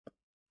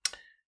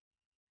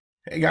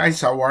Hey guys,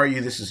 how are you?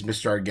 This is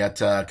Mr.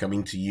 Argueta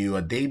coming to you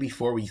a day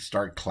before we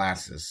start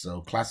classes.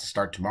 So classes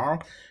start tomorrow,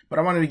 but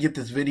I wanted to get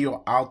this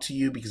video out to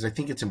you because I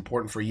think it's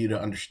important for you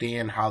to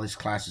understand how this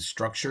class is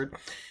structured.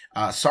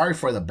 Sorry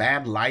for the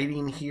bad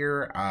lighting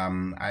here.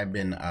 I've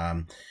been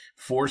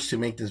forced to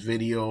make this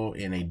video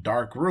in a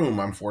dark room,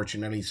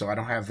 unfortunately, so I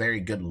don't have very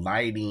good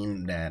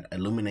lighting that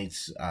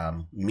illuminates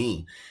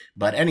me.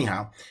 But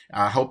anyhow,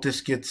 I hope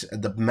this gets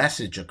the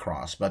message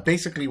across. But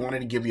basically, wanted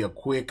to give you a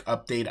quick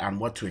update on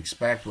what to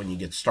expect when you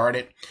get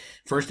started.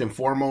 First and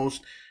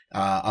foremost,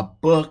 a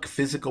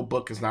physical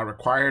book is not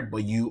required,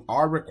 but you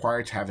are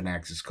required to have an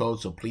access code.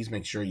 So please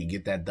make sure you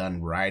get that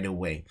done right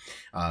away.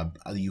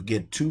 You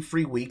get 2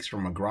 free weeks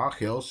from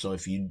McGraw-Hill. So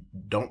if you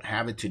don't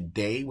have it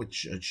today,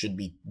 which should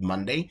be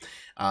Monday,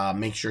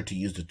 make sure to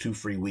use the 2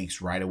 free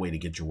weeks right away to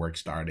get your work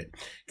started.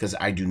 Because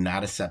I do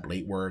not accept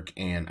late work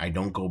and I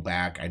don't go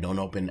back. I don't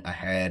open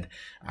ahead.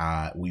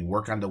 We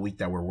work on the week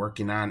that we're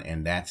working on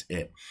and that's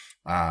it.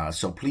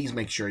 So please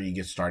make sure you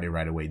get started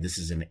right away. This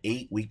is an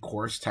 8-week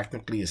course.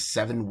 Technically, is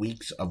 7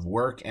 weeks of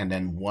work and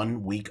then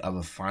 1 week of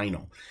a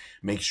final.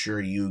 Make sure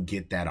you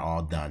get that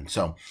all done.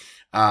 So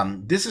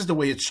this is the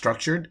way it's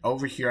structured.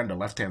 Over here on the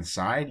left-hand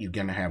side, you're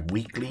going to have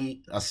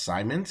weekly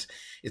assignments.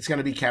 It's going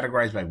to be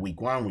categorized by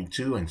week 1, week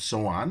 2, and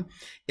so on.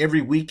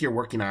 Every week, you're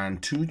working on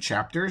 2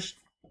 chapters.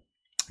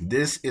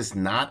 This is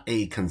not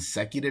a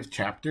consecutive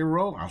chapter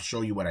row. I'll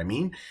show you what I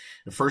mean.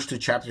 The first 2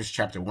 chapters,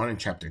 chapter 1 and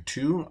chapter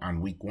 2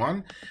 on week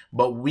 1,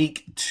 but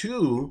week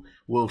 2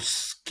 will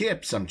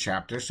skip some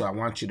chapters. So I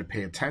want you to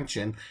pay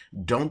attention.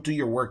 Don't do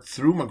your work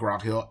through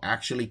McGraw-Hill.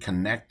 Actually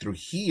connect through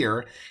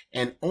here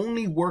and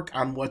only work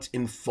on what's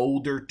in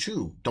folder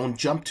 2. Don't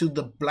jump to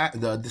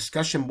the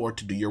discussion board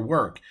to do your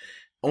work.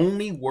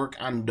 Only work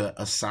on the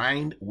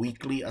assigned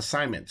weekly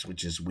assignments,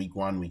 which is week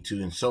 1, week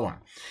 2, and so on.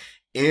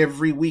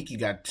 Every week, you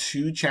got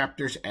 2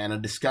 chapters and a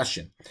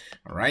discussion.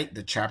 All right.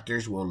 The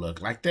chapters will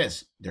look like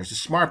this. There's a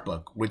smart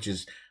book, which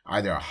is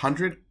either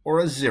 100 or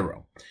a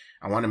 0.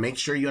 I want to make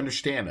sure you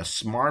understand a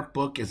smart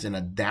book is an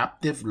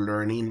adaptive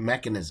learning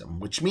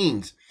mechanism, which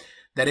means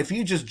that if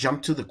you just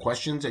jump to the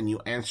questions and you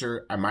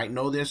answer, I might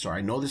know this or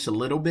I know this a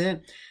little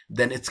bit,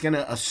 then it's going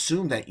to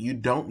assume that you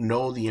don't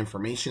know the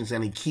information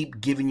and keep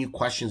giving you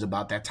questions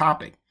about that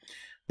topic.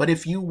 But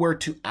if you were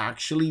to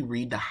actually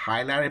read the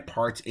highlighted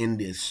parts in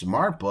this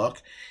smart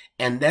book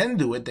and then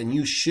do it, then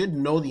you should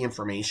know the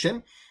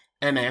information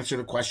and answer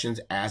the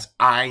questions as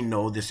I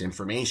know this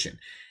information.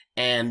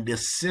 And the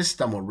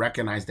system will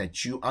recognize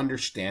that you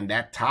understand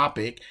that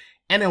topic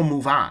and it'll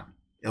move on.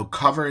 It'll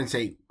cover and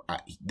say,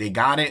 they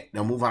got it,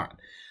 they'll move on.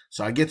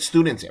 So I get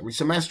students every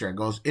semester. It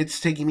goes, it's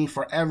taking me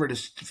forever to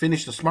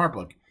finish the smart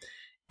book.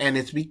 And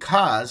it's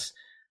because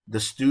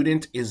the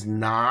student is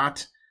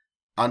not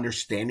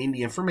understanding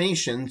the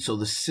information, so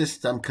the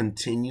system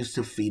continues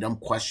to feed them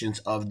questions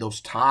of those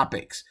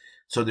topics.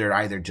 So they're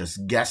either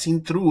just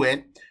guessing through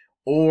it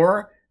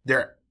or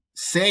they're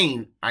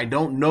saying, I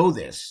don't know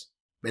this,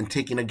 and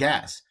taking a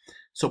guess.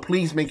 So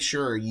please make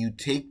sure you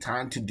take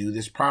time to do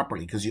this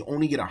properly because you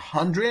only get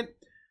 100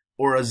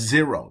 or a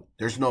 0.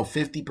 There's no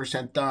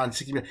 50% done,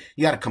 60%.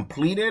 You got to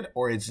complete it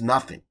or it's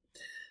nothing.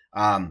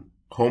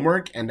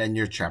 Homework and then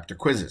your chapter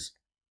quizzes.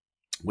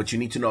 What you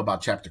need to know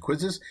about chapter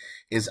quizzes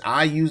is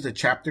I use the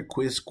chapter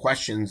quiz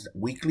questions,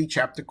 weekly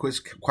chapter quiz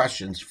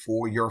questions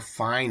for your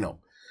final.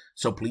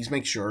 So please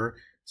make sure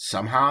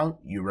somehow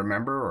you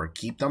remember or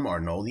keep them or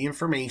know the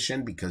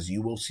information because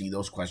you will see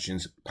those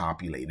questions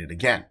populated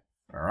again.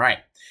 All right.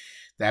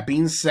 That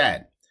being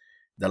said,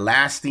 the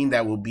last thing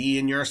that will be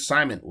in your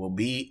assignment will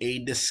be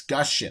a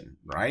discussion,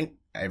 right?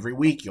 Every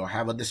week you'll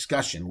have a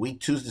discussion.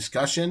 Week 2's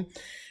discussion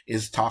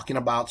is talking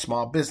about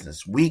small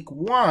business. Week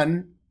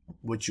 1,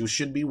 which you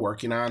should be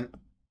working on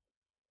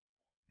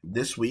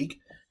this week,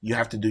 you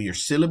have to do your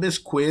syllabus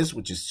quiz,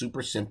 which is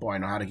super simple. I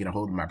know how to get a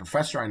hold of my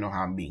professor. I know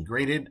how I'm being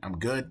graded. I'm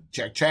good.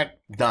 Check, check.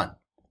 Done.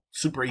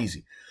 Super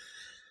easy.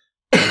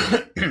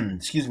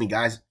 Excuse me,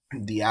 guys.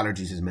 The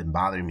allergies has been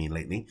bothering me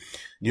lately.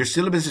 Your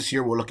syllabus is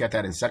here. We'll look at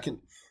that in a second.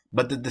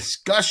 But the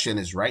discussion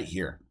is right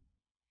here.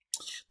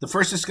 The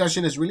first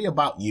discussion is really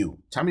about you.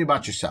 Tell me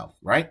about yourself,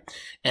 right?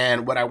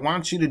 And what I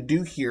want you to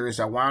do here is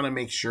I want to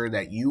make sure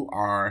that you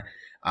are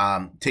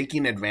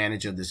taking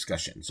advantage of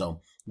discussion.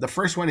 So the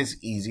first one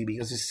is easy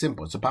because it's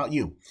simple. It's about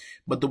you.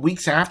 But the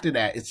weeks after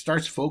that, it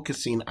starts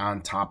focusing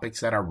on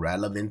topics that are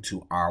relevant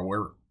to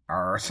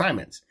our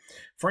assignments.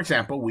 For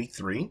example, week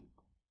 3,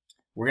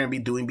 we're going to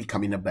be doing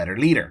becoming a better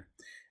leader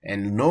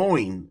and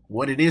knowing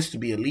what it is to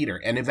be a leader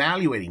and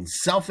evaluating,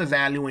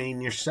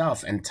 self-evaluating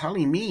yourself and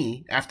telling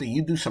me after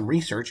you do some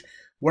research,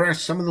 what are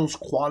some of those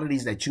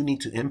qualities that you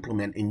need to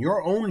implement in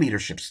your own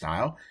leadership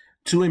style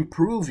to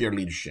improve your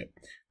leadership,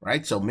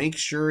 right? So make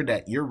sure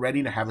that you're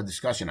ready to have a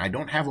discussion. I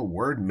don't have a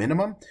word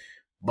minimum,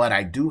 but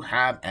I do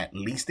have at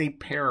least a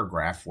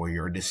paragraph for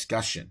your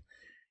discussion.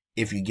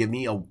 If you give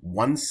me a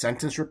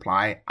 1-sentence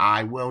reply,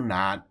 I will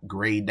not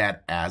grade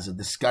that as a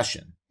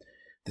discussion.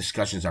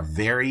 Discussions are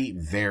very,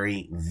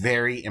 very,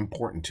 very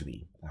important to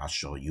me. I'll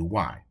show you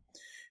why.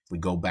 If we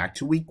go back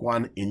to week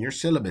 1 in your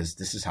syllabus,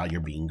 this is how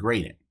you're being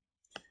graded.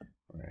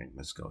 All right,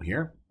 let's go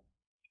here.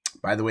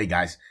 By the way,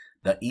 guys,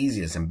 the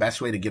easiest and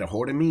best way to get a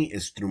hold of me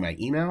is through my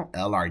email,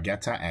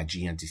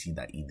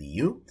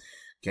 largueta@gntc.edu.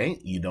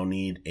 Okay, you don't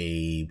need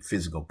a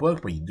physical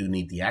book, but you do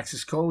need the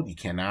access code. You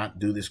cannot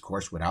do this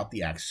course without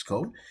the access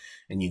code,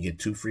 and you get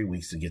 2 free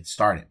weeks to get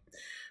started.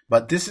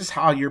 But this is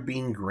how you're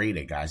being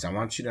graded, guys. I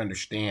want you to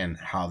understand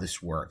how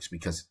this works,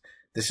 because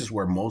this is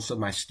where most of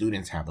my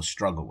students have a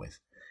struggle with.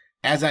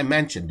 As I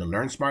mentioned, the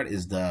LearnSmart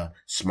is the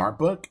smart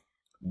book.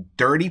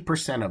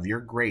 30% of your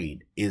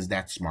grade is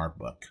that smart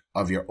book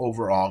of your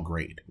overall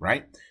grade,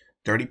 right?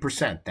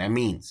 30%. That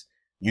means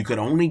you could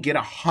only get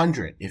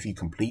 100 if you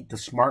complete the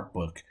smart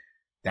book.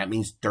 That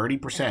means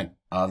 30%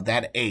 of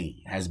that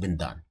A has been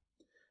done.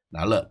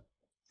 Now look,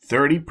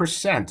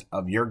 30%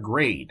 of your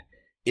grade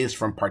is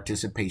from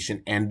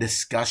participation and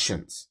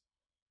discussions.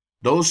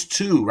 Those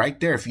two right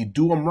there, if you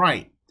do them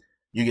right,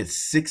 you get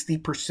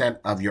 60%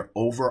 of your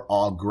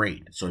overall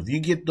grade. So if you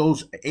get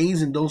those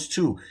A's in those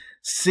two,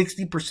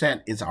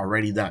 60% is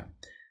already done.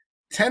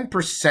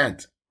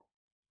 10%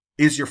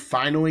 is your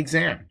final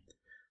exam.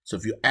 So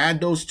if you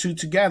add those two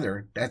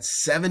together,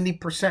 that's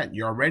 70%.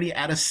 You're already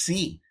at a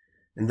C.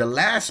 And the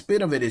last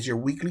bit of it is your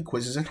weekly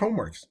quizzes and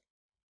homeworks.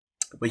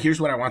 But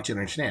here's what I want you to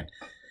understand.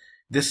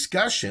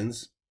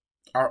 Discussions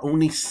are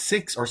only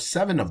 6 or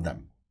 7 of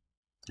them.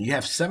 You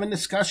have 7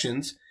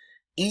 discussions.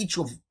 Each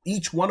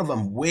one of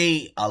them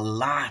weigh a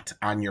lot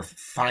on your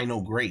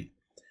final grade.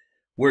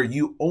 Where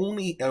you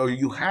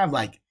have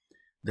like,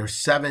 there's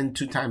 7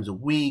 2 times a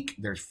week.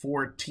 There's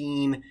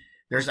 14.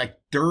 There's like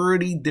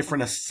 30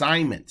 different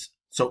assignments.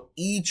 So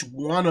each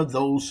one of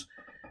those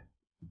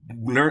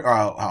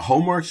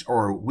homeworks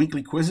or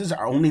weekly quizzes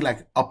are only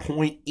like a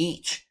point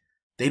each.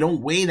 They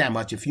don't weigh that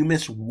much. If you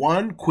miss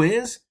one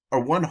quiz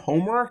or one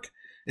homework,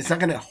 it's not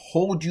going to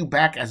hold you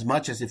back as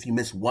much as if you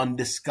miss one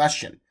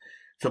discussion.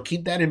 So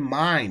keep that in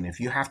mind. If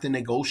you have to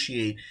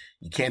negotiate,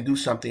 you can't do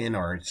something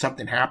or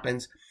something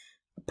happens.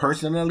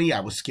 Personally,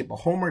 I would skip a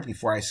homework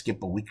before I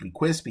skip a weekly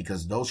quiz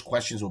because those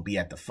questions will be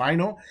at the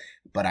final,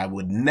 but I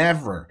would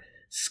never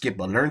skip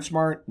a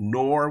LearnSmart,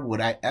 nor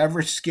would I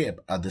ever skip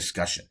a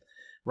discussion.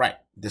 Right.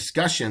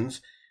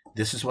 Discussions,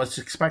 this is what's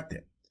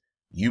expected.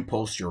 You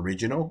post your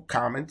original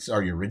comments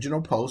or your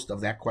original post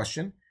of that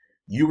question.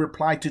 You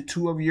reply to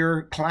 2 of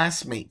your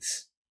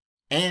classmates.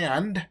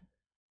 And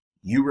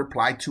you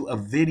reply to a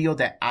video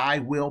that I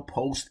will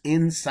post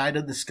inside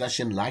a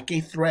discussion like a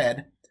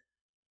thread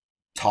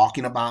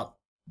talking about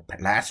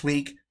last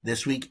week,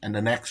 this week, and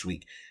the next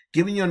week,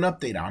 giving you an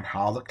update on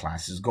how the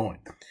class is going.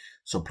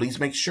 So please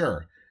make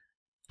sure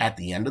at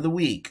the end of the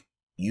week,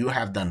 you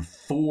have done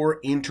 4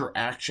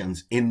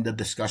 interactions in the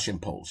discussion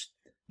post.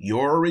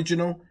 Your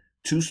original,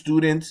 2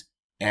 students,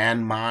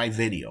 and my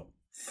video.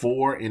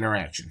 4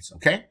 interactions,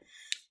 okay?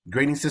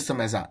 Grading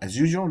system as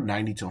usual,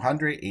 90 to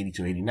 100, 80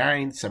 to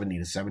 89, 70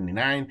 to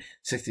 79,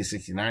 60 to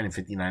 69, and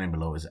 59 and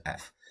below is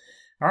F.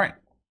 All right.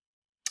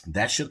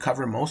 That should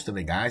cover most of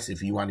it, guys.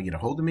 If you want to get a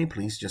hold of me,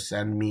 please just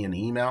send me an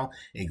email.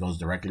 It goes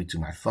directly to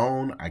my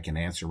phone. I can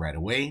answer right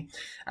away.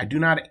 I do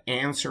not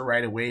answer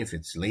right away if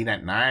it's late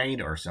at night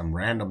or some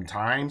random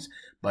times,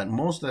 but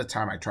most of the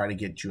time I try to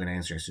get you an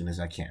answer as soon as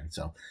I can.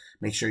 So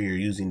make sure you're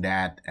using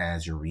that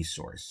as your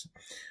resource.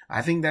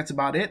 I think that's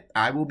about it.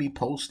 I will be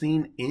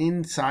posting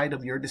inside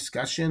of your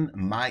discussion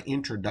my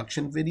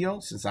introduction video.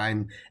 Since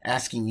I'm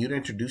asking you to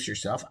introduce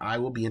yourself, I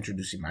will be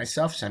introducing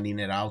myself, sending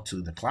it out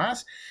to the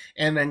class,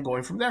 and then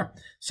going from there.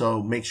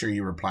 So make sure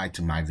you reply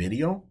to my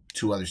video,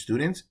 2 other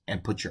students,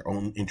 and put your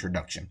own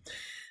introduction.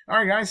 All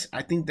right, guys,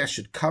 I think that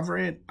should cover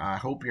it. I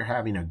hope you're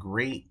having a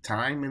great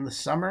time in the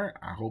summer.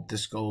 I hope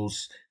this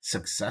goes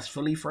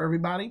successfully for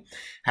everybody.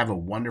 Have a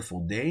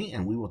wonderful day,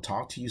 and we will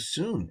talk to you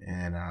soon.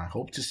 And I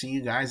hope to see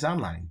you guys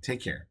online.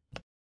 Take care.